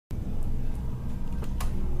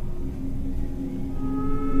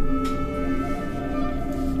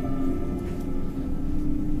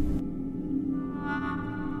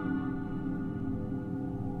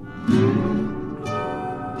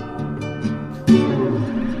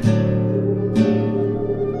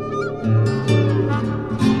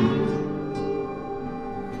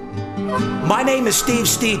My name is Steve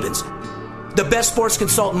Stevens, the best sports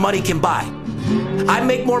consultant money can buy. I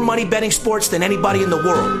make more money betting sports than anybody in the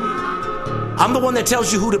world. I'm the one that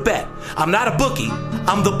tells you who to bet. I'm not a bookie,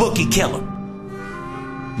 I'm the bookie killer.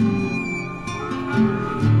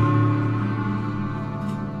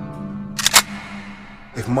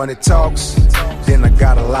 If money talks, then I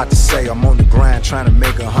got a lot to say. I'm on the grind trying to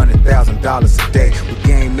make $100,000 a day. The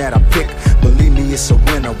game that I pick, believe me, it's a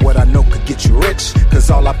winner. What I know could get you rich,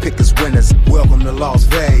 cause all I pick is winners. Welcome to Las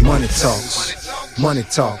Vegas. Money talks, money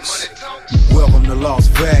talks. Welcome to Las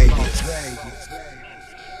Vegas.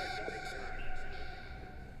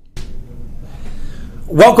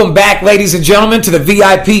 Welcome back, ladies and gentlemen, to the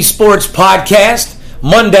VIP Sports Podcast.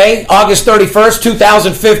 Monday, August 31st,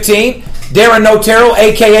 2015. Darren Notero,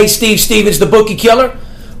 a.k.a. Steve Stevens, the bookie killer.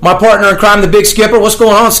 My partner in crime, the Big Skipper. What's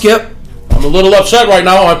going on, Skip? I'm a little upset right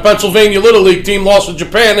now. Our Pennsylvania Little League team lost to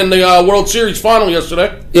Japan in the World Series final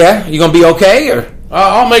yesterday. Yeah? You going to be okay? Or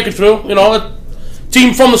I'll make it through. You know, the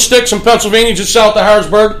team from the sticks in Pennsylvania, just south of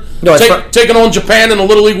Harrisburg, taking on Japan in the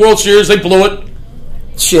Little League World Series. They blew it.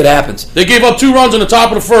 Shit happens. They gave up 2 runs in the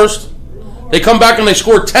top of the first. They come back and they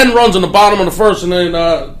scored 10 runs in the bottom of the first, and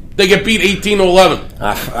then they get beat 18-11.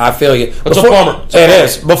 I feel you. It's a bummer. It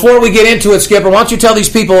is. Before we get into it, Skipper, why don't you tell these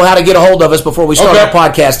people how to get a hold of us before we start our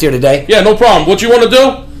podcast here today? Yeah, no problem. What you want to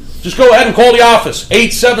do, just go ahead and call the office,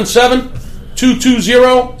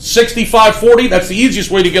 877-220-6540. That's the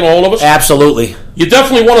easiest way to get a hold of us. Absolutely. You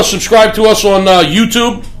definitely want to subscribe to us on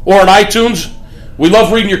YouTube or on iTunes. We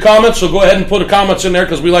love reading your comments, so go ahead and put the comments in there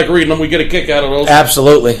because we like reading them. We get a kick out of those.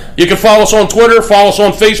 Absolutely. You can follow us on Twitter, follow us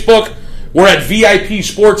on Facebook. We're at VIP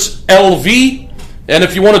Sports LV. And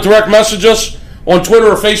if you want to direct message us on Twitter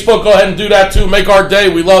or Facebook, go ahead and do that too. Make our day.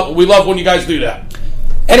 We love when you guys do that.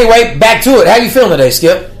 Anyway, back to it. How you feeling today,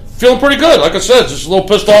 Skip? Feeling pretty good. Like I said, just a little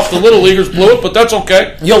pissed off the Little Leaguers blew it, but that's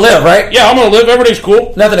okay. You'll live, right? Yeah, I'm going to live. Everything's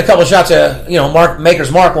cool. Nothing a couple shots of,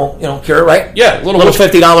 Maker's Mark will, cure, right? Yeah. Little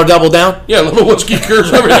 $50 double down? Yeah, little whiskey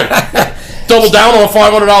cures everything. Double down on a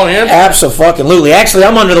 $500 hand? Absolutely. Actually,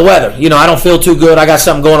 I'm under the weather. I don't feel too good. I got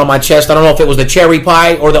something going on my chest. I don't know if it was the cherry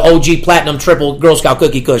pie or the OG Platinum Triple Girl Scout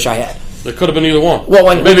Cookie Kush I had. It could have been either one.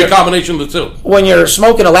 Well, maybe a combination of the two. When you're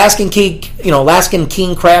smoking Alaskan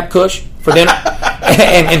King Crab Kush for dinner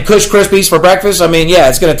and Kush Krispies for breakfast,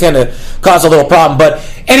 it's going to tend to cause a little problem. But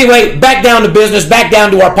anyway, back down to business, back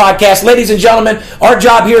down to our podcast. Ladies and gentlemen, our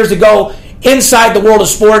job here is to go inside the world of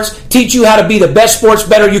sports, teach you how to be the best sports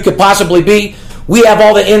bettor you could possibly be. We have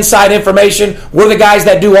all the inside information. We're the guys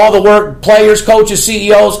that do all the work, players, coaches,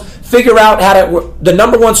 CEOs, figure out how to, the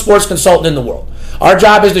number one sports consultant in the world. Our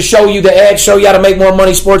job is to show you the edge, show you how to make more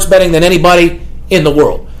money sports betting than anybody in the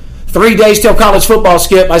world. 3 days till college football,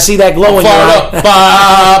 Skip. I see that glow in your eye.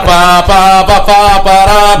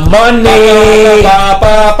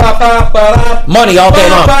 Money all day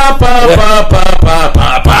long.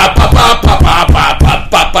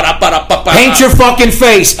 Paint your fucking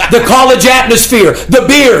face. The college atmosphere. The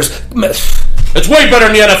beers. It's way better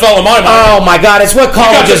than the NFL in my mind. Oh my God, it's what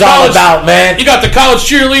college is all about, man. You got the college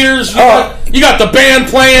cheerleaders. You got the band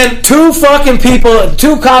playing. 2 fucking people,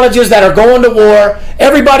 2 colleges that are going to war.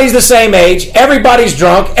 Everybody's the same age. Everybody's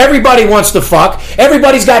drunk. Everybody wants to fuck.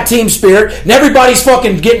 Everybody's got team spirit. And everybody's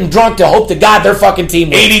fucking getting drunk to hope to God their fucking team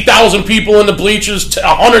wins. 80,000 people in the bleachers.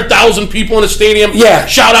 100,000 people in the stadium. Yeah.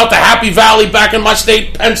 Shout out to Happy Valley back in my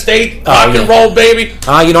state, Penn State. Rock and roll, baby.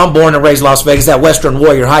 I'm born and raised Las Vegas. That Western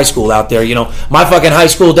Warrior High School out there, My fucking high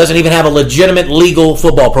school doesn't even have a legitimate legal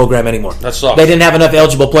football program anymore. That sucks. They didn't have enough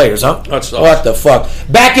eligible players, huh? That sucks. What the fuck?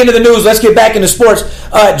 Back into the news. Let's get back into sports.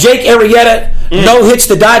 Jake Arrieta no-hits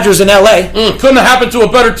the Dodgers in L.A. Couldn't have happened to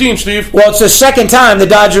a better team, Steve. Well, it's the second time the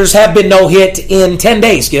Dodgers have been no-hit in 10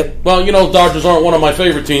 days, Skip. Well, Dodgers aren't one of my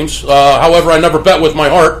favorite teams. However, I never bet with my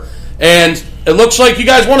heart. And it looks like you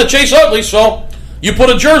guys want to Chase Utley, so you put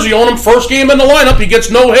a jersey on him. First game in the lineup, he gets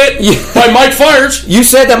no hit by Mike Fiers. You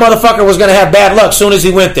said that motherfucker was going to have bad luck as soon as he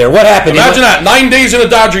went there. What happened? Imagine that. 9 days in a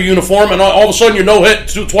Dodger uniform, and all of a sudden you're no hit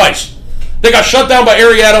twice. They got shut down by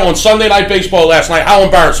Arrieta on Sunday Night Baseball last night. How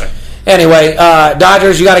embarrassing. Anyway,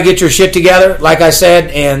 Dodgers, you got to get your shit together, like I said,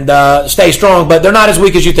 and stay strong, but they're not as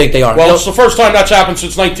weak as you think they are. Well, it's the first time that's happened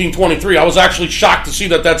since 1923. I was actually shocked to see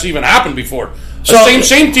that's even happened before. So,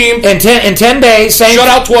 same team. In 10 days, same shut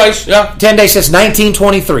out twice. Yeah, 10 days since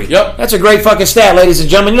 1923. Yep, that's a great fucking stat, ladies and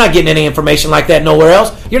gentlemen. You're not getting any information like that nowhere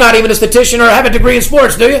else. You're not even a statistician or have a degree in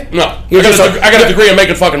sports, do you? No, I got a degree in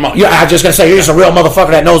making fucking money. I was just gonna say you're just a real motherfucker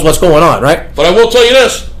that knows what's going on, right? But I will tell you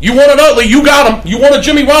this: you wanted Utley, you got him. You wanted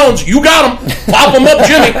Jimmy Rollins, you got him. Pop him up,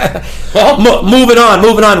 Jimmy.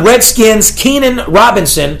 Moving on. Redskins Keenan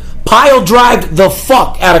Robinson pile drived the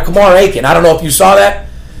fuck out of Kamar Aiken. I don't know if you saw that.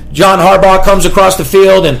 John Harbaugh comes across the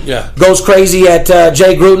field and goes crazy at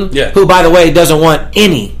Jay Gruden, who, by the way, doesn't want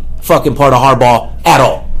any fucking part of Harbaugh at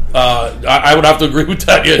all. I would have to agree with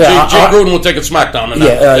that. Jay Gruden will take a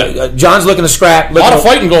smackdown. John's looking to scrap. A lot of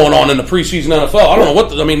fighting going on in the preseason NFL. I don't know what.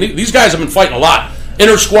 These guys have been fighting a lot.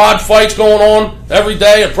 Inter-squad fights going on every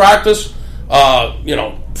day at practice.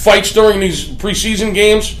 Fights during these preseason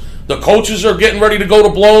games. The coaches are getting ready to go to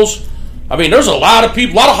blows. There's a lot of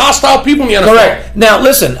people, a lot of hostile people in the NFL. Correct. Now,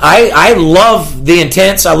 listen, I love the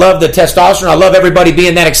intense. I love the testosterone. I love everybody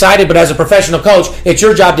being that excited. But as a professional coach, it's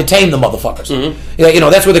your job to tame the motherfuckers. Mm-hmm.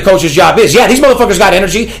 That's what the coach's job is. Yeah, these motherfuckers got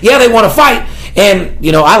energy. Yeah, they want to fight. And,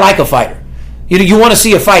 I like a fighter. You want to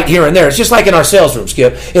see a fight here and there. It's just like in our sales room,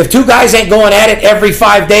 Skip. If two guys ain't going at it every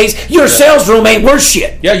 5 days, your sales room ain't worth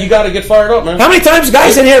shit. Yeah, you got to get fired up, man. How many times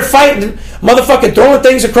guys in here fighting, motherfucking throwing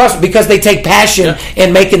things across because they take passion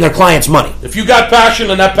in making their clients money? If you got passion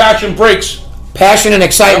and that passion breaks. Passion and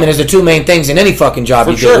excitement is the two main things in any fucking job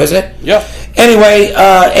you do, isn't it? Yeah. Anyway,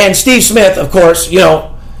 and Steve Smith, of course,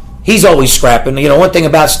 he's always scrapping. One thing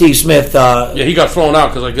about Steve Smith... he got thrown out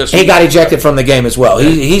because I guess... He got ejected from the game as well.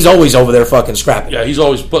 He's always over there fucking scrapping. Yeah, he's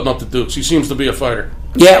always putting up the dukes. He seems to be a fighter.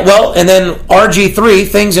 Yeah, well, and then RG3,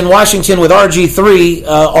 things in Washington with RG3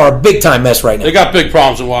 are a big-time mess right now. They got big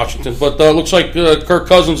problems in Washington, but looks like Kirk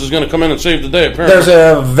Cousins is going to come in and save the day, apparently. There's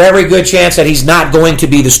a very good chance that he's not going to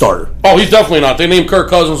be the starter. Oh, he's definitely not. They named Kirk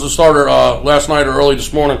Cousins the starter last night or early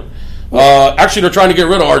this morning. Actually, they're trying to get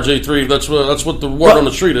rid of RJ3. That's what the word on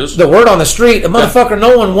the street is. The word on the street, motherfucker,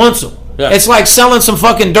 no one wants him. Yeah. It's like selling some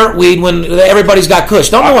fucking dirt weed when everybody's got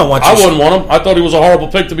kush. No one wants him. I wouldn't want him. I thought he was a horrible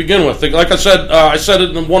pick to begin with. Like I said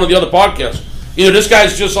it in one of the other podcasts. Either this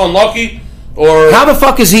guy's just unlucky, or... How the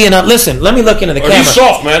fuck is he Listen, let me look into the camera. He's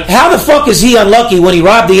soft, man. How the fuck is he unlucky when he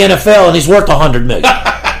robbed the NFL and he's worth $100 million?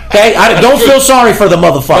 Okay, I don't feel sorry for the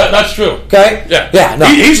motherfucker. That's true. Okay, yeah. No.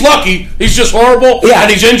 He's lucky. He's just horrible. Yeah,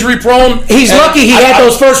 and he's injury prone. He's lucky he had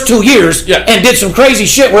those first 2 years. Yeah. And did some crazy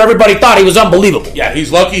shit where everybody thought he was unbelievable. Yeah,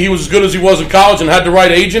 he's lucky he was as good as he was in college and had the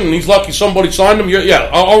right agent, and he's lucky somebody signed him.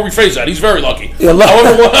 I'll rephrase that. He's very lucky.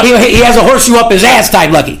 Yeah, he has a horseshoe up his ass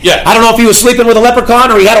type lucky. Yeah, I don't know if he was sleeping with a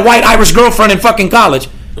leprechaun or he had a white Irish girlfriend in fucking college.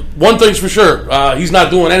 One thing's for sure, he's not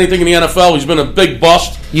doing anything in the NFL. He's been a big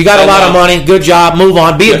bust. You got a lot of money. Good job. Move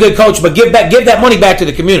on. Be a good coach, but give that money back to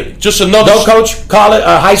the community. Just another. Go coach college,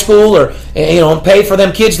 high school, or pay for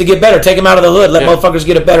them kids to get better. Take them out of the hood. Let motherfuckers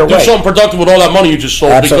get a better way. Do something productive with all that money you just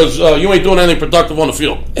sold, because you ain't doing anything productive on the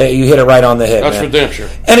field. You hit it right on the head. That's for damn sure.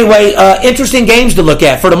 Anyway, interesting games to look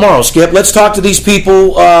at for tomorrow, Skip. Let's talk to these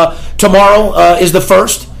people. Tomorrow is the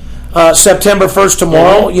 1st. September 1st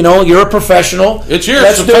tomorrow. Mm-hmm. You're a professional. It's here.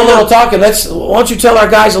 Let's do a little talking. Why don't you tell our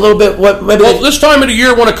guys a little bit what maybe... Well, this time of the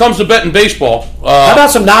year when it comes to betting baseball... how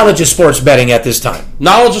about some knowledge of sports betting at this time?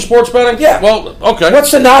 Knowledge of sports betting? Yeah. Well, okay.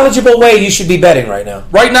 What's the knowledgeable way you should be betting right now?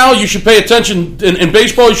 Right now, you should pay attention... In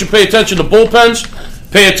baseball, you should pay attention to bullpens.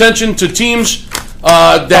 Pay attention to teams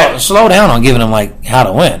that... slow down on giving them, how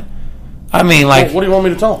to win. What do you want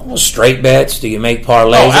me to tell them? Well, straight bets. Do you make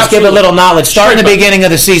parlays? Oh, Let's give a little knowledge. Start in the beginning of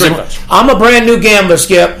the season. I'm a brand new gambler,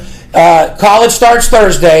 Skip. College starts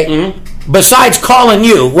Thursday. Mm-hmm. Besides calling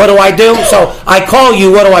you, what do I do? So I call you.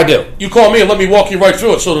 What do I do? You call me and let me walk you right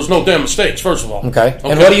through it, so there's no damn mistakes. First of all. Okay.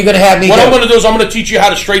 And what are you going to have me do? What I'm going to do is I'm going to teach you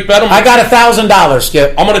how to straight bet them. I got $1,000,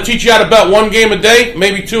 Skip. I'm going to teach you how to bet one game a day,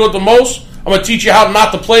 maybe 2 at the most. I'm going to teach you how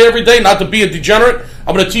not to play every day, not to be a degenerate.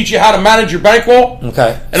 I'm going to teach you how to manage your bankroll.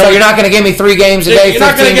 Okay. And so you're not going to give me 3 games a day,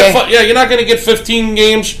 15 games? You're not going to get 15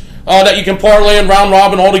 games that you can parlay and round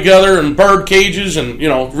robin all together, and bird cages and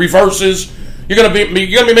reverses. You're going to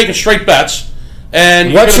be making straight bets.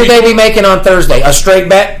 And what should they be making on Thursday? A straight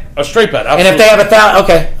bet? A straight bet. Absolutely. And if they have 1,000,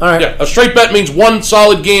 okay, all right. Yeah, a straight bet means one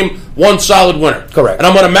solid game, one solid winner. Correct. And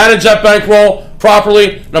I'm going to manage that bankroll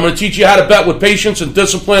properly, and I'm going to teach you how to bet with patience and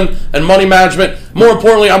discipline and money management. More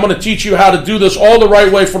importantly, I'm going to teach you how to do this all the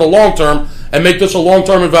right way for the long term and make this a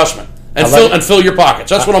long-term investment and fill your pockets.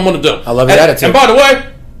 That's what I'm going to do. I love your attitude. And by the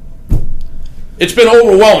way, it's been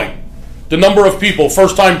overwhelming, the number of people,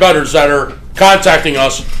 first-time bettors, that are contacting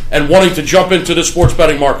us and wanting to jump into this sports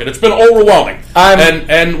betting market. It's been overwhelming.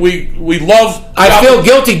 And we love... I feel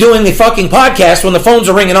guilty doing the fucking podcast when the phones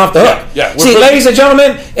are ringing off the hook. Yeah. See, ladies and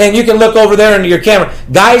gentlemen, and you can look over there into your camera,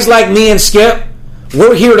 guys like me and Skip,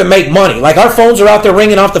 we're here to make money. Our phones are out there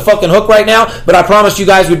ringing off the fucking hook right now, but I promised you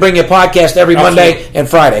guys we'd bring you a podcast every Monday and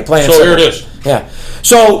Friday. Plain and simple. Here it is. Yeah.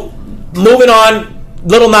 So, moving on,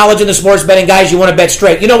 little knowledge in the sports betting. Guys, you want to bet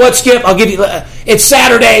straight. You know what, Skip? I'll give you... it's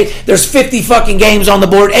Saturday. There's 50 fucking games on the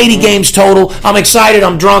board, 80 games total. I'm excited.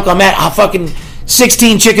 I'm drunk. I'm at fucking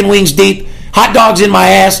 16 chicken wings deep. Hot dogs in my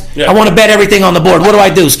ass. Yeah. I want to bet everything on the board. What do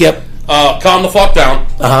I do, Skip? calm the fuck down.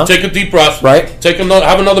 Take a deep breath. Right.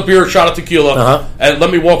 Have another beer, a shot of tequila, and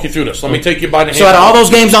let me walk you through this. Let me take you by the hand. So at all those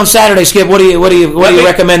games on Saturday, Skip, what do you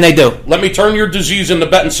recommend they do? Let me turn your disease into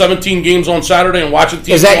betting 17 games on Saturday and watching TV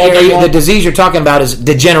Is that all day long. the disease you're talking about is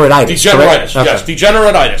degeneratitis? Degeneritis, correct? yes,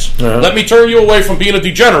 degeneratitis. Let me turn you away from being a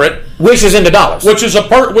degenerate, Which is into dollars. which is a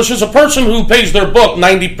person who pays their book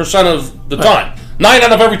 90% of the time. 9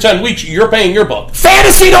 out of every 10 weeks, you're paying your book.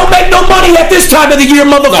 Fantasy don't make no money at this time of the year,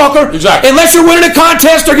 motherfucker. No, exactly. Unless you're winning a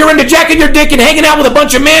contest or you're into jacking your dick and hanging out with a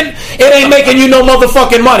bunch of men, it ain't making you no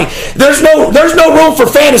motherfucking money. There's no room for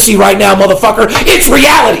fantasy right now, motherfucker. It's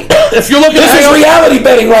reality. If you're looking This is reality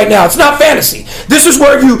betting right now. It's not fantasy. This is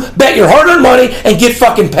where you bet your hard-earned money and get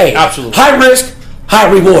fucking paid. Absolutely. High risk, high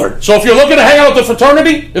reward. So if you're looking to hang out with the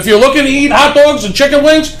fraternity, if you're looking to eat hot dogs and chicken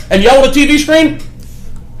wings and yell at a TV screen,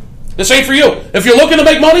 this ain't for you. If you're looking to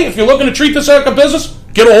make money, if you're looking to treat this like a business,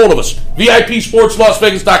 get a hold of us.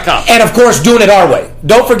 VIPSportsLasVegas.com. And of course, doing it our way.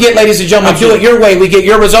 Don't forget, ladies and gentlemen, Absolutely. do it your way. We get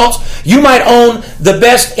your results. You might own the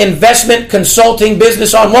best investment consulting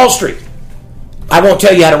business on Wall Street. I won't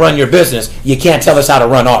tell you how to run your business. You can't tell us how to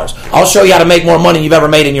run ours. I'll show you how to make more money than you've ever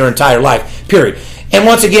made in your entire life, period. And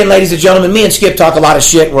once again, ladies and gentlemen, me and Skip talk a lot of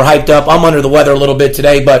shit. We're hyped up. I'm under the weather a little bit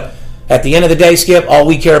today, but at the end of the day, Skip, all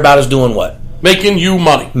we care about is doing what? Making you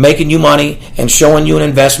money. Making you money and showing you an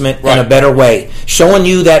investment Right. in a better way. Showing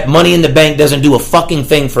you that money in the bank doesn't do a fucking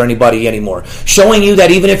thing for anybody anymore. Showing you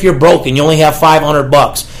that even if you're broke and you only have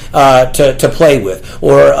 $500 to play with,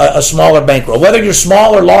 or a smaller bankroll, whether you're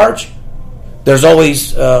small or large, there's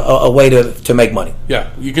always a way to make money.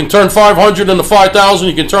 Yeah, you can turn 500 into 5,000.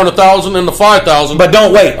 You can turn 1,000 into 5,000. But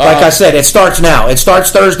don't wait. Like I said, it starts now. It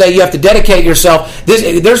starts Thursday. You have to dedicate yourself.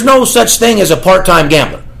 There's no such thing as a part-time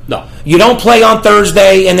gambler. No. You don't play on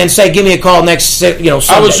Thursday and then say, give me a call next Sunday.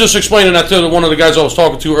 I was just explaining that to one of the guys I was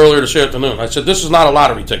talking to earlier this afternoon. I said, this is not a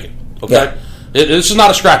lottery ticket, okay? Yeah. This is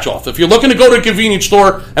not a scratch-off. If you're looking to go to a convenience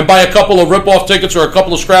store and buy a couple of rip-off tickets or a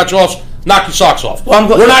couple of scratch-offs, knock your socks off. Well,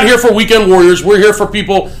 we're not here for weekend warriors. We're here for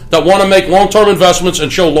people that want to make long-term investments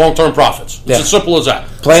and show long-term profits. Yeah. It's as simple as that.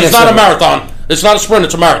 Plain It's and not a simple. marathon. It's not a sprint.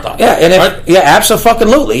 It's a marathon. Yeah, and right?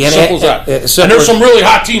 absolutely. And Simple as that. And there's some really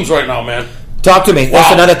hot teams right now, man. Talk to me.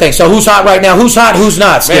 That's another thing. So who's hot right now? Who's hot? Who's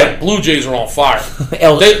not? Man, Blue Jays are on fire.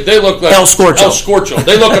 El- they look like El Scorcho. El Scorcho.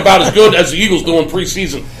 They look about as good as the Eagles do in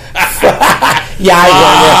preseason.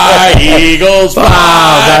 Yeah, Eagles, fly.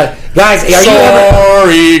 Wow, guys, are you ever?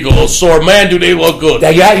 Soar, Eagles, soar. Man, do they look good.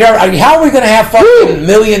 How are we going to have fucking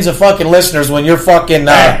millions of fucking listeners when you're fucking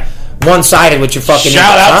one-sided with your fucking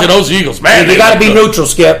Shout Eagles, out to those Eagles, man. You got to be neutral,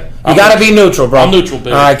 Skip. You got to be neutral, bro. I'm neutral,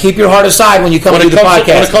 baby. All right, keep your heart aside when you come to the podcast.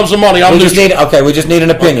 When it comes to money, I'm neutral. We just need an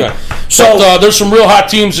opinion. Okay. So But, there's some real hot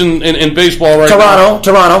teams in baseball right now.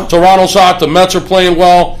 Toronto. Toronto's hot. The Mets are playing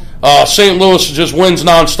well. St. Louis just wins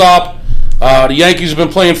nonstop. The Yankees have been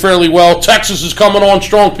playing fairly well. Texas is coming on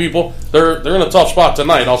strong, people. They're in a tough spot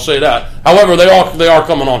tonight, I'll say that. However, they are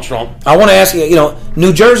coming on strong. I want to ask you,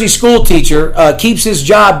 New Jersey school teacher keeps his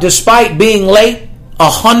job despite being late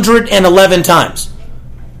 111 times.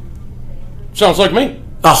 Sounds like me.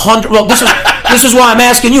 100. Well, this is why I'm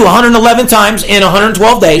asking you. 111 times in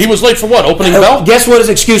 112 days. He was late for what? Opening bell? Guess what his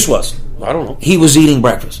excuse was? I don't know. He was eating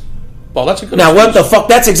breakfast. Well, that's a good Now, excuse. what the fuck?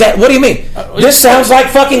 That's exact. What do you mean? This sounds like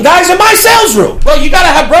fucking guys in my sales room. Well, you got to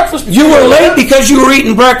have breakfast. You were late because you were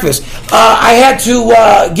eating breakfast. I had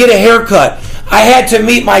to get a haircut. I had to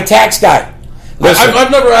meet my tax guy. Listen. I've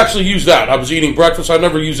never actually used that. I was eating breakfast. I've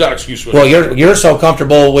never used that excuse with Well, it. you're so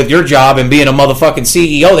comfortable with your job and being a motherfucking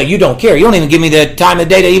CEO that you don't care. You don't even give me the time of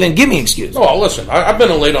day to even give me an excuse. Well, listen, I've been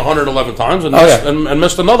late 111 times and, Oh, yeah. and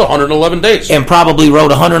missed another 111 days. And probably wrote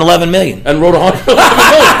 111 million. And wrote 111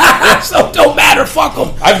 million. So it don't matter. Fuck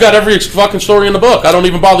them. I've got every fucking story in the book. I don't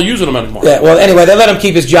even bother using them anymore. Yeah, well, anyway, they let him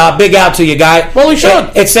keep his job. Big out to you, guy. Well, he should.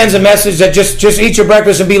 It sends a message that just eat your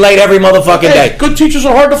breakfast and be late every motherfucking Hey, day. good teachers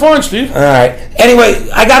are hard to find, Steve. All right. Anyway,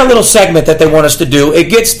 I got a little segment that they want us to do. It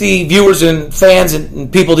gets the viewers and fans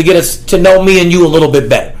and people to get us to know me and you a little bit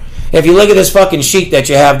better. If you look at this fucking sheet that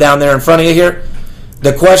you have down there in front of you here,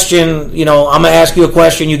 the question, I'm going to ask you a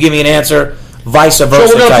question, you give me an answer, vice versa.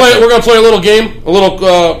 So we're gonna play a little game, a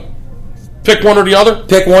little pick one or the other.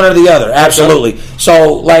 Pick one or the other, absolutely. Okay.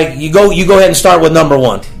 So, like, you go ahead and start with number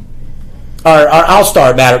one. Or I'll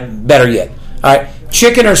start better yet. All right,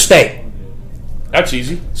 chicken or steak? That's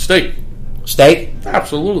easy. Steak. Steak?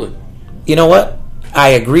 Absolutely. You know what? I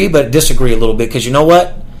agree, but disagree a little bit, because you know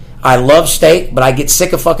what? I love steak, but I get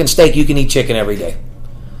sick of fucking steak. You can eat chicken every day.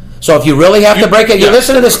 So if you really have to break it, you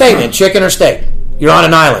listen to the statement, chicken or steak. You're on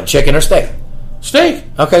an island, chicken or steak. Steak.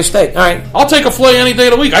 Okay, steak. All right. I'll take a filet any day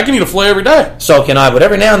of the week. I can eat a filet every day. So can I. But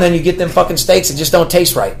every now and then you get them fucking steaks that just don't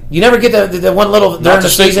taste right. You never get the one little during Not the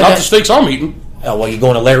steaks. season. Not the steaks I'm eating. Oh, well, you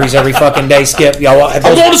going to Larry's every fucking day, Skip? Yo, I'm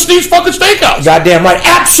going to Steve's fucking steakhouse. Goddamn right.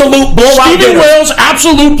 Absolute blowout Stephen dinner. Wales,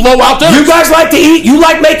 absolute blowout dinner. You guys like to eat. You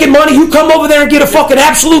like making money. You come over there and get a fucking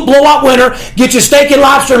absolute blowout winner. Get your steak and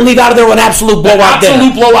lobster and leave out of there with an absolute blowout dinner.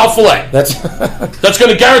 Absolute blowout filet. That's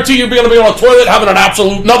going to guarantee you're going to be on a toilet having an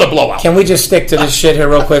absolute another blowout. Can we just stick to this shit here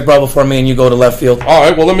real quick, bro, before me and you go to left field? All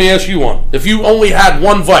right, well, let me ask you one. If you only had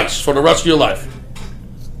one vice for the rest of your life,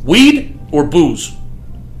 weed or booze?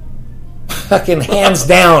 Fucking hands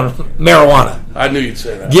down marijuana. I knew you'd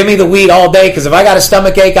say that. Give me the weed all day, because if I got a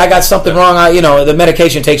stomach ache, I got something wrong. The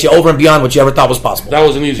medication takes you over and beyond what you ever thought was possible. That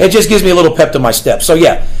wasn't easy. It just gives me a little pep to my step. So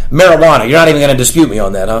yeah, marijuana. You're not even going to dispute me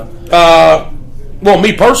on that, huh? Well,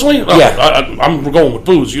 me personally, Yeah. I'm going with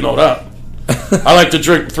booze. You know that. I like to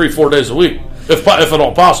drink 3-4 days a week, if at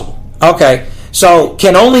all possible. Okay, so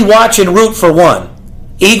can only watch and root for one: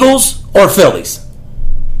 Eagles or Phillies?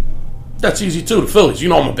 That's easy too. The Phillies. You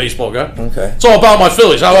know I'm a baseball guy. Okay. It's all about my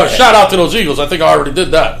Phillies. Shout out to those Eagles. I think I already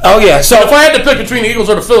did that. Oh yeah. So If I had to pick between the Eagles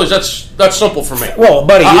or the Phillies, that's simple for me. well,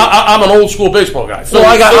 buddy, I'm an old school baseball guy.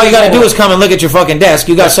 all you got to do is come and look at your fucking desk.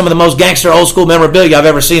 You got some of the most gangster old school memorabilia I've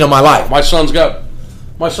ever seen in my life. My son's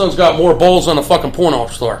got more balls than a fucking porno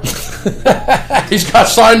star. He's got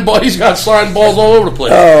signed balls all over the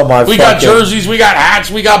place. Oh my! We got jerseys, we got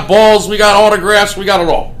hats, we got balls, we got autographs, we got it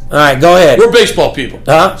all. All right, go ahead. We're baseball people,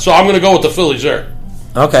 Huh? so I'm going to go with the Phillies there.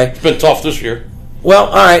 Okay. It's been tough this year. Well,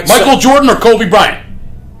 all right. Michael Jordan or Kobe Bryant?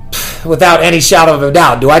 Without any shadow of a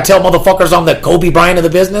doubt, do I tell motherfuckers I'm the Kobe Bryant of the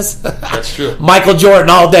business? That's true. Michael Jordan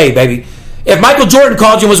all day, baby. If Michael Jordan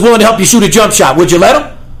called you and was willing to help you shoot a jump shot, would you let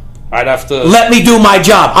him? I'd have to. Let me do my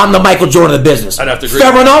job. I'm the Michael Jordan of the business. I'd have to agree.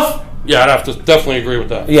 Fair enough? Yeah, I'd have to definitely agree with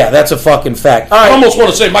that. Yeah, that's a fucking fact. All I right. almost want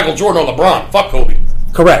to say Michael Jordan or LeBron. Fuck Kobe.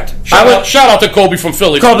 Correct. Shout out to Kobe from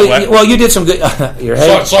Philly. by the way. Kobe, well, you did some good. Your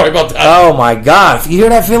head. Sorry about that. Oh my God! You hear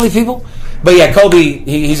that, Philly people? But yeah, Kobe,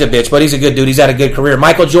 he's a bitch, but he's a good dude. He's had a good career.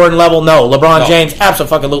 Michael Jordan level, no. LeBron James,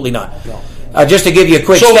 absolutely not. No. Just to give you a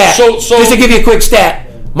quick stat. Just to give you a quick stat.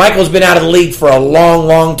 Michael's been out of the league for a long,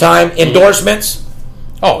 long time. Endorsements.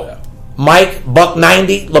 Oh yeah. Mike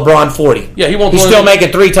 $190, LeBron 40. Yeah, he won't. He's do still anything.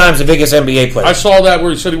 making 3 times the biggest NBA player. I saw that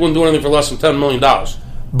where he said he wouldn't do anything for less than $10 million.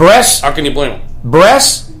 Breasts, How can you blame him?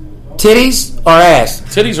 titties, or ass?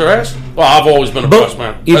 Titties or ass? Well, I've always been a breast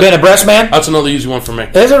man. You've been a breast man? That's another easy one for me.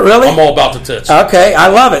 Is it really? I'm all about the tits. Okay, I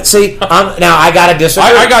love it. See, now I gotta disagree.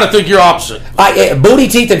 I got to think you're opposite. Booty,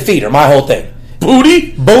 teeth, and feet are my whole thing.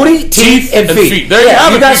 Booty, teeth, and feet. There you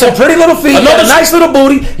have it. You got people. some pretty little feet. You got a nice little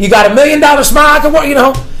booty. You got $1 million smile. I can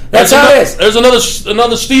work. That's how it is. There's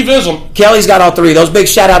another Steve-ism. Kelly's got all 3 of those. Big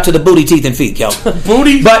shout out to the booty, teeth, and feet, Kel.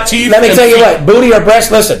 Booty, but teeth, let me and tell you feet. what, booty or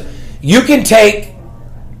breast. Listen, you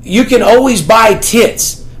can always buy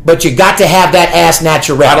tits, but you got to have that ass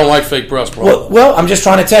natural. I don't like fake breasts, bro. Well, I'm just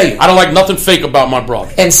trying to tell you. I don't like nothing fake about my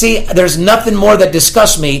broad. And see, there's nothing more that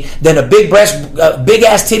disgusts me than a big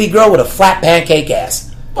ass titty girl with a flat pancake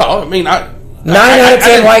ass. Well, I mean, 9 out of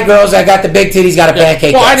 10 white girls that got the big titties got a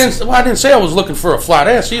pancake ass. I didn't say I was looking for a flat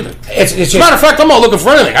ass either. It's As a matter of fact, I'm not looking for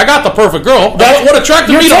anything. I got the perfect girl. What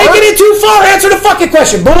attracted me to her? You're taking it too far. Answer the fucking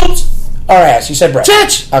question. Boobs or ass? You said breast.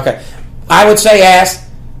 Tits. Okay. I would say ass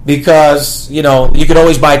because, you could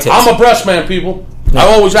always buy tits. I'm a breast man, people. I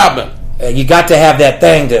always have been. You got to have that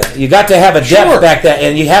thing. You got to have a depth back there,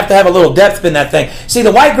 and you have to have a little depth in that thing. See,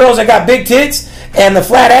 the white girls that got big tits and the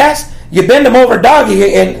flat ass, you bend them over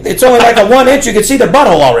doggy, and it's only like a 1 inch. You can see their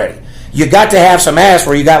butthole already. You got to have some ass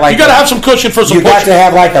where you got like. You got to have some cushion for some. You got to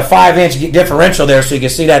have like a 5-inch differential there, so you can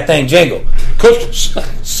see that thing jingle. Cushion,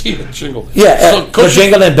 see the jingle. Yeah, the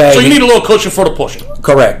jingle and bang. So you need a little cushion for the pushing.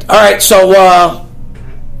 Correct. All right, so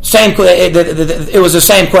same. It was the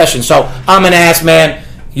same question. So I'm an ass man.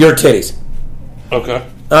 Your titties. Okay. All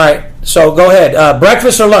right. So go ahead.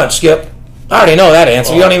 Breakfast or lunch, Skip? I already know that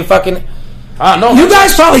answer. You don't even fucking. No. You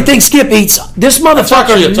guys probably think Skip eats. This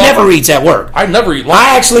motherfucker never eats at work. I never eat lunch.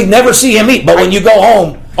 I actually never see him eat. But when you go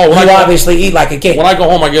home, you obviously eat like a king. When I go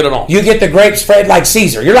home, I get it on. You get the grapes fed like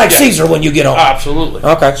Caesar. You're like Caesar when you get home. Absolutely.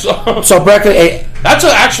 Okay. So breakfast. That's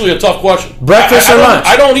actually a tough question. Breakfast or lunch?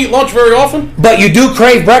 I don't eat lunch very often. But you do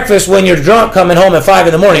crave breakfast when you're drunk coming home at 5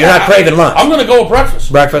 in the morning. You're not craving lunch. I'm going to go with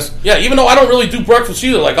breakfast. Breakfast? Yeah, even though I don't really do breakfast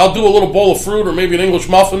either. Like, I'll do a little bowl of fruit or maybe an English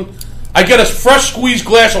muffin. I get a fresh squeezed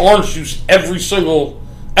glass of orange juice every single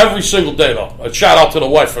day, though. A shout out to the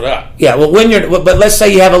wife for that. Yeah, well, but let's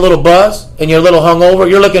say you have a little buzz and you're a little hungover.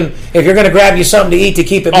 You're looking, if you're going to grab you something to eat to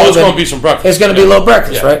keep it moving. It's going to be some breakfast. It's going to be a little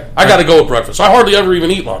breakfast, right? I got to go with breakfast. I hardly ever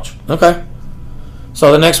even eat lunch. Okay.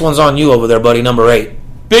 So the next one's on you over there, buddy. Number 8.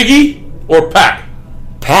 Biggie or Pac?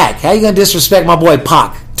 Pac? How you gonna disrespect my boy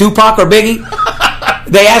Pac? Tupac or Biggie?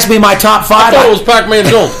 They asked me my top 5. I thought it was Pac-Man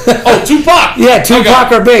Jones. Oh, Tupac. Yeah,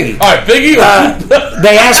 Tupac or Biggie. All right, Biggie or Tupac?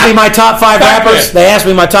 They asked me my top 5 Pac-Man. rappers. They asked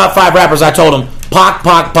me my top 5 rappers. I told them Pac,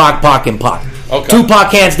 and Pac. Okay.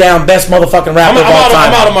 Tupac, hands down, best motherfucking rapper of all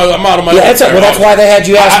time. I'm out of my. Yeah, that's why they had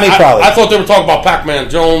you ask me, probably. I thought they were talking about Pac-Man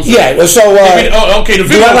Jones. Yeah, so... okay, the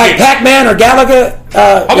video do I like game. Pac-Man or Gallagher?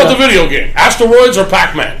 How about the video game? Asteroids or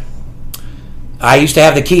Pac-Man? I used to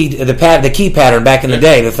have the key pattern back in the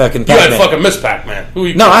day, the fucking You Pac-Man. had fucking Miss Pac-Man.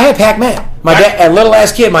 No, I had Pac-Man. My dad, a little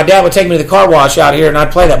ass kid, my dad would take me to the car wash out here, and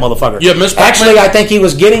I'd play that motherfucker. You had Miss Pac-Man? Actually, I think he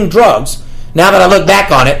was getting drugs. Now that I look back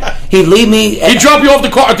on it, he'd leave me... He'd drop you off the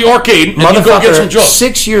car at the arcade, and you'd go get some drugs.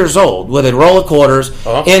 6 years old, with a roll of quarters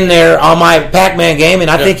in there on my Pac-Man game, and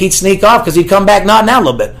I think he'd sneak off because he'd come back nodding out a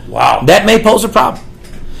little bit. Wow. That may pose a problem.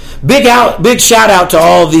 Big shout out to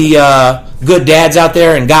all the good dads out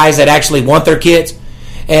there and guys that actually want their kids.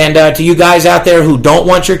 And to you guys out there who don't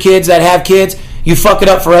want your kids that have kids, you fuck it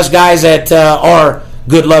up for us guys that are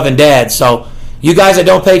good loving dads. So you guys that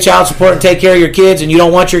don't pay child support and take care of your kids and you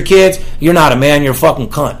don't want your kids, you're not a man, you're a fucking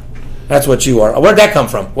cunt. That's what you are. Where'd that come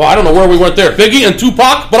from? Well, I don't know where we went there. Biggie and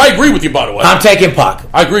Tupac, but I agree with you, by the way. I'm taking Pac.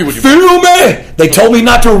 I agree with you. Feel me? They told me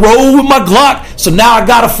not to roll with my Glock, so now I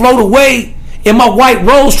gotta float away in my white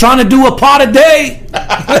rose trying to do a pot a day.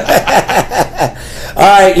 All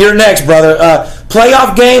right, you're next, brother.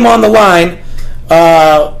 Playoff game on the line.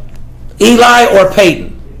 Eli or Peyton?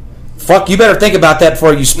 Fuck, you better think about that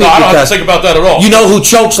before you speak. No, I don't have to think about that at all. You know who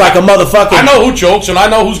chokes like a motherfucker. I know who chokes, and I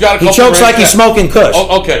know who's got a couple. He chokes like he's smoking kush.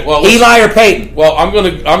 Oh, okay, well, Eli or Peyton? Well, I'm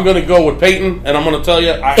gonna go with Peyton, and I'm gonna tell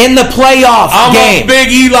you in the playoff game. I'm a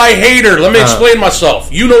big Eli hater. Let me explain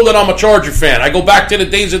myself. You know that I'm a Charger fan. I go back to the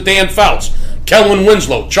days of Dan Fouts, Kellen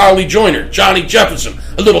Winslow, Charlie Joyner, Johnny Jefferson,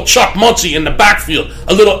 a little Chuck Muncie in the backfield,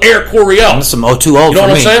 a little Air Coryell. That's some 2 old you know for what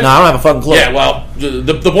me. I'm saying? No, I don't have a fucking clue. Yeah, well,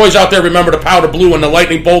 the boys out there remember the powder blue and the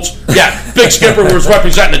lightning bolts. Yeah, Big Skipper was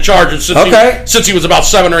representing the Chargers since he was about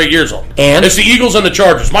 7 or 8 years old. And it's the Eagles and the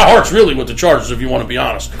Chargers. My heart's really with the Chargers, if you want to be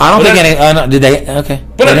honest. I don't think any. Did they? Okay,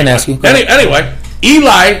 but I didn't ask you. Anyway,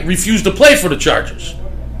 Eli refused to play for the Chargers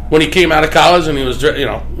when he came out of college, and he was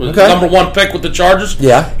number 1 pick with the Chargers.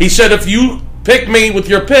 Yeah, he said, if you pick me with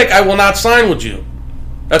your pick, I will not sign with you.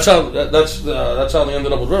 That's how they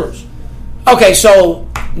ended up with Rivers. Okay, so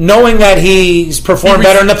knowing that he's performed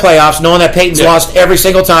better in the playoffs, knowing that Peyton's lost every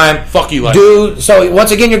single time, fuck Eli. Dude, so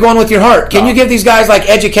once again, you're going with your heart. Can you give these guys like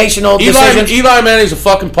educational decisions? Eli Manning's a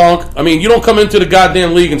fucking punk. I mean, you don't come into the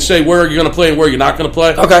goddamn league and say where you're going to play and where you're not going to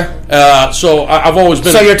play. Okay. So I've always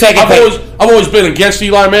been. So you're taking. I've always been against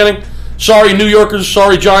Eli Manning. Sorry, New Yorkers.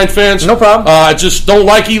 Sorry, Giant fans. No problem. I just don't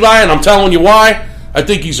like Eli, and I'm telling you why. I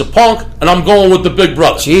think he's a punk, and I'm going with the big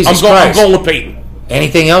brother. Jesus Christ. I'm Christ. going with Peyton.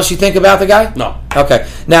 Anything else you think about the guy? No. Okay.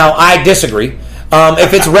 Now, I disagree.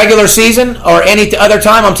 If it's regular season or any other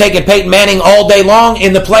time, I'm taking Peyton Manning all day long.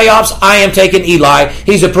 In the playoffs, I am taking Eli.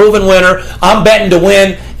 He's a proven winner. I'm betting to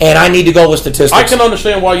win, and I need to go with statistics. I can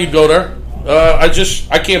understand why you go there.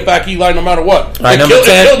 I can't back Eli no matter what. Right,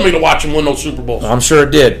 it killed me to watch him win those Super Bowls. I'm sure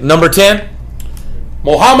it did. Number 10?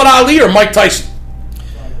 Muhammad Ali or Mike Tyson?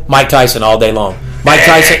 Mike Tyson all day long. Mike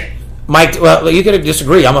Tyson. Well, you could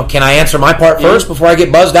disagree. Can I answer my part first before I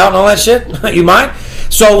get buzzed out and all that shit? You mind?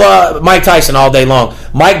 So, Mike Tyson all day long.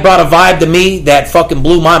 Mike brought a vibe to me that fucking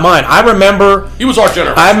blew my mind. I remember... He was our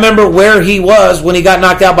generation. I remember where he was when he got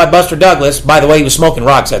knocked out by Buster Douglas. By the way, he was smoking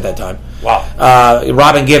rocks at that time. Wow.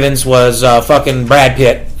 Robin Givens was fucking Brad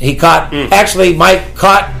Pitt. He caught... Actually, Mike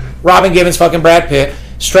caught Robin Givens fucking Brad Pitt.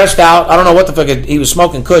 Stressed out. I don't know what the fuck... He was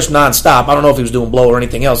smoking kush nonstop. I don't know if he was doing blow or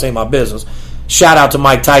anything else. Ain't my business. Shout out to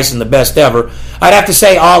Mike Tyson, the best ever. I'd have to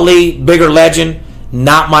say Ali, bigger legend,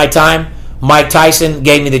 not my time. Mike Tyson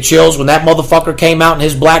gave me the chills when that motherfucker came out in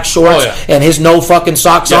his black shorts and his no fucking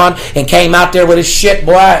socks on and came out there with his shit,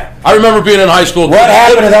 boy. I remember being in high school. What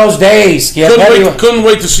happened to those days? Couldn't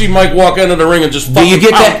wait to see Mike walk into the ring and just fucking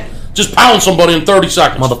just pound somebody in 30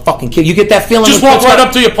 seconds. Motherfucking kid. You get that feeling? Just walk right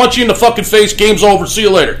up to you, punch you in the fucking face, game's over, see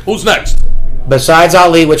you later. Who's next? Besides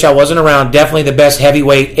Ali, which I wasn't around, definitely the best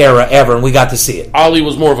heavyweight era ever, and we got to see it. Ali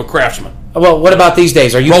was more of a craftsman. Well, what about these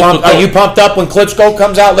days? Are you pumped up when Klitschko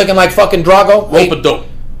comes out looking like fucking Drago? Rope-a-dope.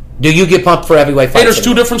 Do you get pumped for heavyweight fights? Hey, there's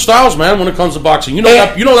two different styles, man, when it comes to boxing. You know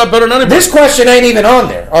that better than anybody. This question ain't even on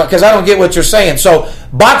there, because I don't get what you're saying. So,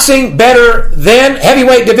 boxing better then,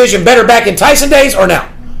 heavyweight division better back in Tyson days or now?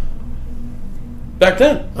 Back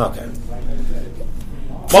then. Okay.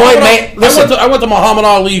 Listen, I went to Muhammad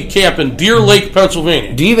Ali camp in Deer Lake,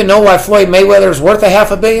 Pennsylvania. Do you even know why Floyd Mayweather is worth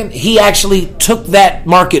 $500 million? He actually took that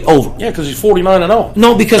market over. Yeah, because he's 49-0.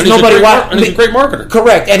 No, because and nobody and he's a great marketer.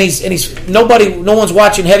 Correct, and he's no one's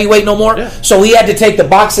watching heavyweight no more. Yeah. So he had to take the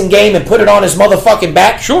boxing game and put it on his motherfucking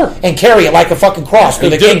back. Sure. And carry it like a fucking cross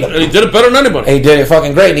through the kingdom. And he did it better than anybody. He did it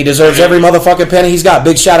fucking great, and he deserves every motherfucking penny he's got.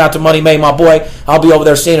 Big shout out to Money May, my boy. I'll be over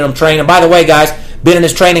there seeing him train. And by the way, guys, been in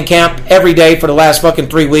his training camp every day for the last fucking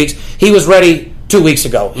 3 weeks. He was ready 2 weeks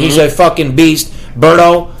ago. Mm-hmm. He's a fucking beast.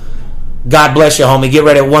 Berto, God bless you, homie. Get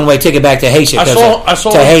ready, one-way ticket back to Haiti. I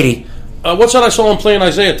saw to Haiti. What's that I saw him playing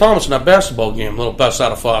Isaiah Thomas in that basketball game? Little best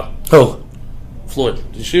out of 5. Who? Floyd.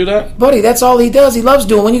 Did you see that? Buddy, that's all he does. He loves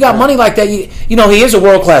doing. When you got money like that, you know, he is a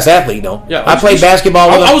world-class athlete, you know. Yeah, I played basketball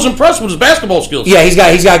with him. I was impressed with his basketball skills. Yeah, he's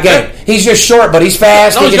got game. Yeah. He's just short, but he's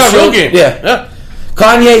fast. No, he's got real game. Yeah.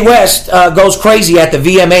 Kanye West goes crazy at the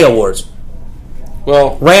VMA Awards.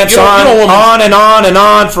 Well, Rants on and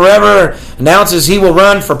on forever. Announces he will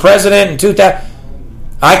run for president in 2000.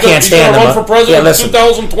 I can't stand him. Run for president in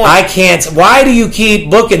 2020. I can't. Why do you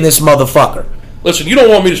keep booking this motherfucker? Listen, you don't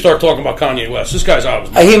want me to start talking about Kanye West. This guy's out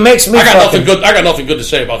of his He makes me. I got nothing good to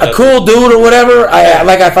say about that. A cool dude or whatever.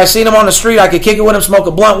 Like if I seen him on the street, I could kick it with him, smoke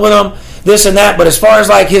a blunt with him, this and that. But as far as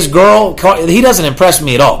like his girl, he doesn't impress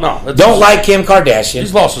me at all. No, don't like Kim Kardashian.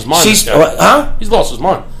 He's lost his mind. Huh? He's lost his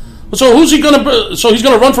mind. So who's he gonna? So he's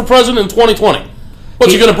gonna run for president in 2020.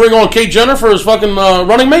 What's he gonna bring on Kate Jenner for his fucking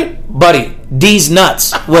running mate? Buddy, these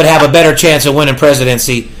nuts would have a better chance of winning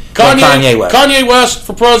presidency than Kanye West. Kanye West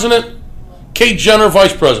for president. Kate Jenner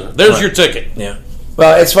vice president. There's your ticket. Yeah.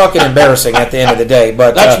 Well, it's fucking embarrassing at the end of the day,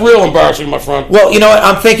 but that's real embarrassing, my friend. Well, you know what?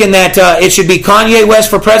 I'm thinking that it should be Kanye West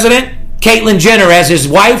for president, Caitlyn Jenner as his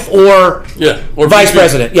wife, or vice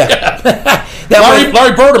president. Yeah.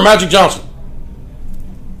 Larry Bird or Magic Johnson.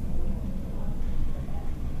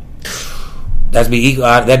 That'd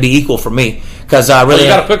be equal for me because I really you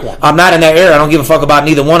got to pick one. I'm not in that era. I don't give a fuck about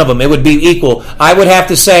neither one of them. It would be equal. I would have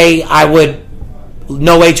to say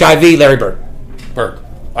no HIV, Larry Bird. Bird.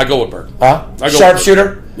 I go with Bird. Huh?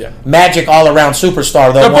 Sharpshooter? Yeah. Magic all-around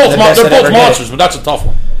superstar. They're both monsters, but that's a tough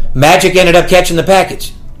one. Magic ended up catching the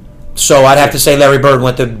package. So I'd have to say Larry Bird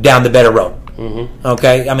went down the better road. Mm-hmm.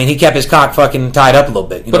 Okay? I mean, he kept his cock fucking tied up a little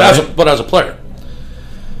bit. But as a player.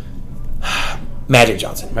 Magic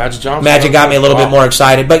Johnson. Magic got me a little bit more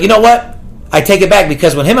excited. But you know what? I take it back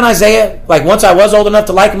because when him and Isaiah, like once I was old enough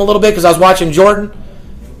to like him a little bit because I was watching Jordan,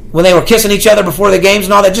 when they were kissing each other before the games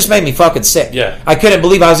and all that, just made me fucking sick. Yeah. I couldn't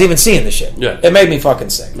believe I was even seeing this shit. Yeah. It made me fucking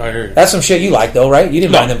sick. I hear you. That's some shit you like, though, right? You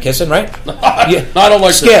didn't mind them kissing, right? No, I don't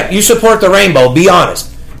like Skip, that. you support the rainbow. Be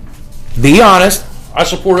honest. Be honest. I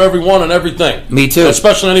support everyone and everything. Me too.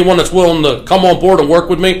 Especially anyone that's willing to come on board and work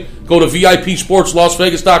with me. Go to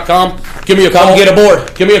VIPSportsLasVegas.com. Give me a call. Come get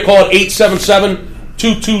aboard. Give me a call at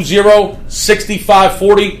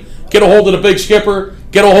 877-220-6540. Get a hold of the Big Skipper.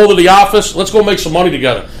 Get a hold of the office. Let's go make some money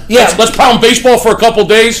together. Yeah. Let's pound baseball for a couple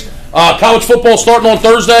days. College football starting on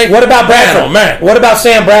Thursday. What about Bradford? Man. What about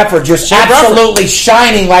Sam Bradford? Just absolutely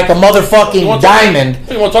shining like a motherfucking diamond.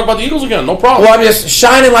 You want to talk about the Eagles again? No problem. Well, I'm just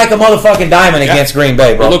shining like a motherfucking diamond against Green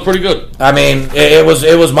Bay, bro. They look pretty good. I mean, it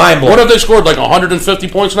was mind blowing. What have they scored? Like 150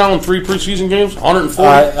 points now in 3 preseason games?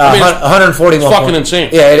 140? 141 it's fucking insane.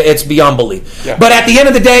 Yeah, it's beyond belief. Yeah. But at the end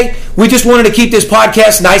of the day, we just wanted to keep this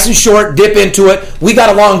podcast nice and short, dip into it. We got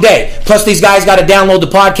a long day. Plus, these guys got to download the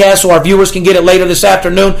podcast so our viewers can get it later this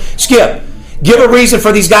afternoon. Skip, give a reason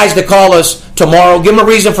for these guys to call us tomorrow. Give them a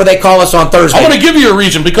reason for they call us on Thursday. I'm going to give you a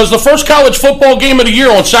reason because the first college football game of the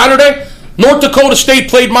year on Saturday, North Dakota State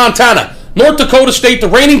played Montana. North Dakota State, the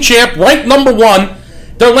reigning champ, ranked number 1.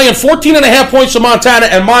 They're laying 14.5 points to Montana,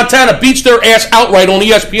 and Montana beats their ass outright on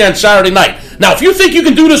ESPN Saturday night. Now, if you think you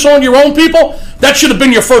can do this on your own, people, that should have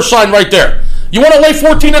been your first sign right there. You want to lay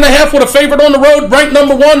 14.5 with a favorite on the road, ranked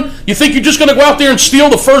number 1? You think you're just going to go out there and steal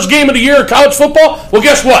the first game of the year in college football? Well,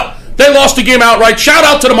 guess what? They lost the game outright. Shout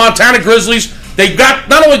out to the Montana Grizzlies. They got,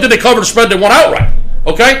 not only did they cover the spread, they won outright.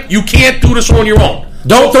 Okay? You can't do this on your own.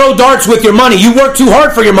 Don't throw darts with your money. You work too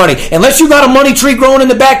hard for your money. Unless you got a money tree growing in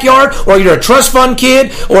the backyard, or you're a trust fund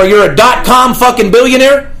kid, or you're a .com fucking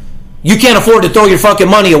billionaire, you can't afford to throw your fucking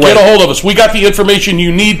money away. Get a hold of us. We got the information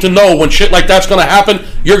you need to know when shit like that's going to happen.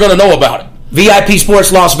 You're going to know about it.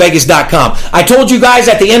 VIPSportsLasVegas.com. I told you guys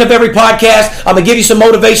at the end of every podcast, I'm going to give you some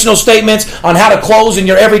motivational statements on how to close in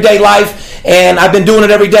your everyday life, and I've been doing it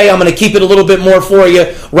every day. I'm going to keep it a little bit more for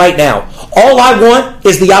you right now. All I want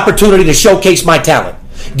is the opportunity to showcase my talent.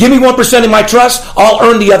 Give me 1% of my trust, I'll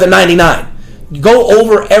earn the other 99. Go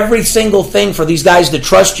over every single thing for these guys to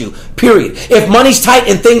trust you, period. If money's tight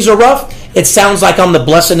and things are rough, it sounds like I'm the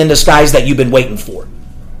blessing in disguise that you've been waiting for.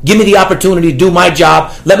 Give me the opportunity to do my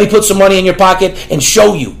job. Let me put some money in your pocket and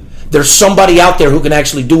show you there's somebody out there who can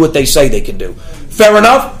actually do what they say they can do. Fair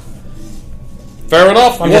enough? Fair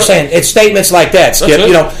enough. I'm just saying, it's statements like that, Skip.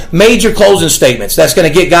 You know, major closing statements. That's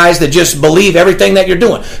going to get guys that just believe everything that you're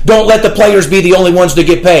doing. Don't let the players be the only ones to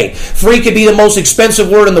get paid. Free could be the most expensive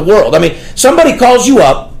word in the world. I mean, somebody calls you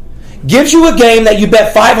up, gives you a game that you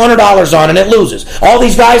bet $500 on, and it loses. All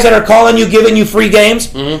these guys that are calling you, giving you free games,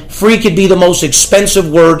 free could be the most expensive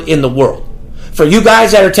word in the world. For you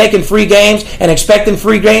guys that are taking free games and expecting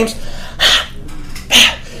free games,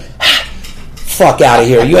 fuck out of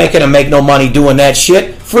here. You ain't going to make no money doing that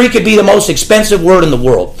shit. Free could be the most expensive word in the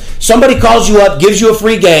world. Somebody calls you up, gives you a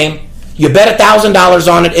free game, you bet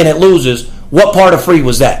 $1,000 on it, and it loses. What part of free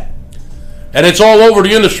was that? And it's all over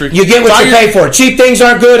the industry. You get what you pay for. Cheap things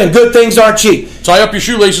aren't good, and good things aren't cheap. Tie up your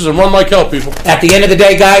shoelaces and run like hell, people. At the end of the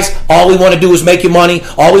day, guys, all we want to do is make you money.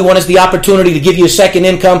 All we want is the opportunity to give you a second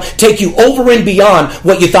income, take you over and beyond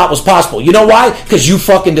what you thought was possible. You know why? Because you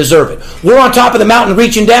fucking deserve it. We're on top of the mountain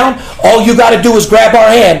reaching down. All you got to do is grab our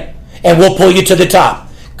hand, and we'll pull you to the top.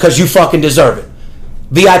 Because you fucking deserve it.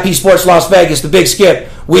 VIP Sports Las Vegas, the Big Skip.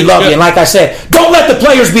 We love you. And like I said, don't let the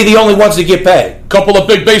players be the only ones that get paid. Couple of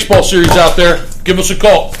big baseball series out there. Give us a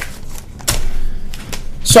call.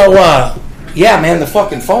 So, yeah, man, the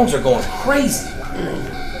fucking phones are going crazy.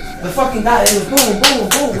 The fucking guy, it was boom, boom,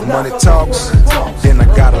 boom. If money talks, then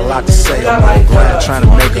I got a lot to say. I'm on the grind trying to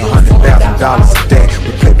make $100,000 a day.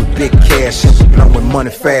 We play with big cash and we blowing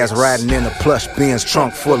money fast. Riding in a plush Benz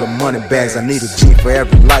trunk full of money bags. I need a G for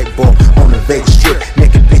every light bulb on the Vegas strip.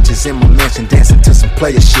 Naked bitches in my mansion dancing to some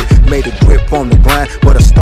player shit. Made a grip on the grind, but I